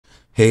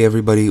Hey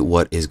everybody,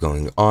 what is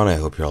going on? I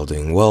hope you're all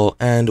doing well,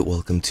 and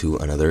welcome to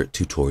another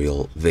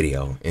tutorial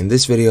video. In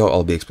this video,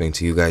 I'll be explaining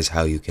to you guys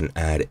how you can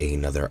add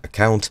another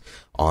account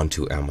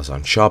onto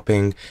Amazon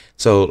Shopping.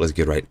 So let's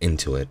get right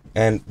into it.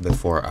 And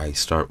before I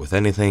start with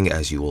anything,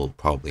 as you will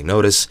probably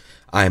notice,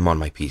 I am on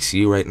my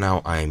PC right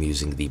now. I am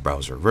using the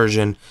browser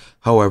version.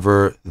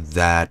 However,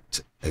 that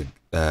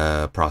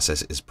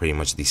process is pretty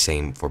much the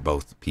same for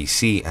both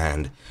PC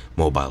and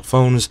mobile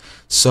phones,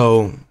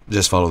 so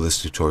just follow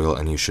this tutorial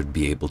and you should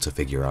be able to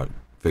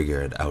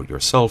figure it out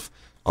yourself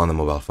on the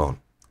mobile phone.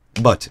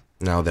 But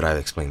now that I've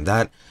explained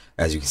that,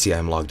 as you can see,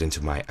 I'm logged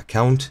into my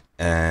account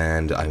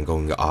and I'm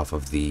going off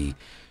of the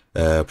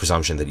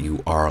presumption that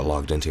you are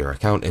logged into your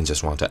account and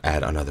just want to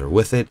add another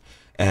with it.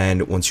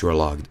 And once you are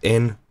logged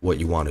in, what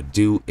you want to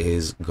do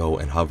is go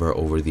and hover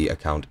over the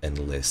account and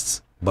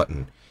lists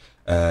button.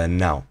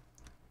 Now,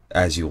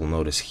 as you will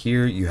notice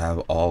here, you have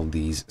all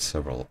these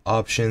several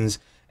options,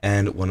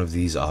 and one of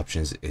these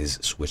options is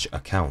switch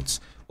accounts.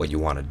 What you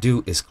want to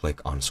do is click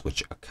on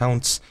switch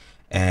accounts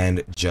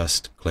and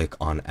just click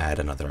on add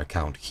another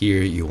account.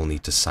 Here you will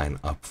need to sign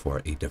up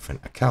for a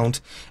different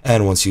account,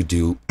 and once you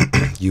do,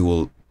 you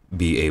will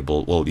be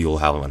able, well, you will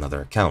have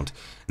another account.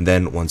 And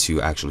then once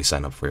you actually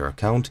sign up for your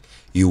account,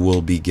 you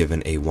will be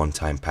given a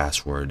one-time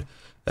password,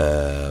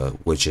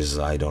 which is,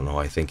 I don't know,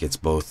 I think it's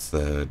both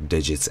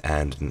digits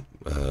and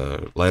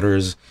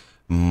letters.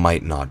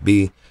 Might not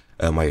be,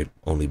 might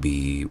only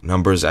be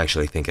numbers.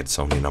 Actually, I think it's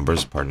only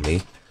numbers, pardon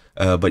me.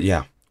 But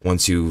yeah,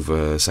 once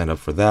you've signed up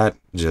for that,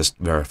 just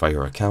verify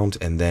your account,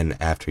 and then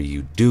after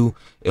you do,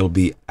 it'll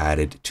be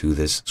added to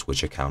this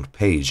switch account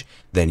page.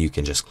 Then you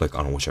can just click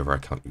on whichever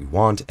account you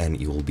want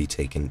and you will be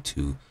taken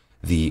to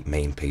the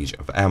main page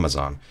of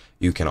Amazon.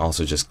 You can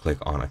also just click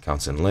on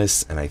accounts and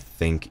lists, and I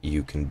think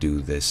you can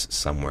do this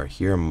somewhere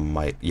here.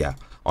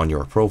 On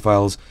your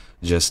profiles,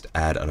 just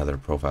add another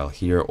profile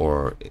here,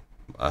 or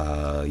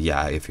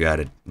if you add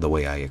it the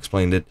way I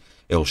explained it,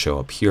 it'll show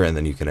up here and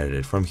then you can edit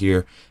it from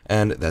here.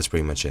 And that's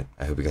pretty much it.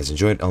 I hope you guys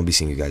enjoyed. I'll be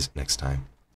seeing you guys next time.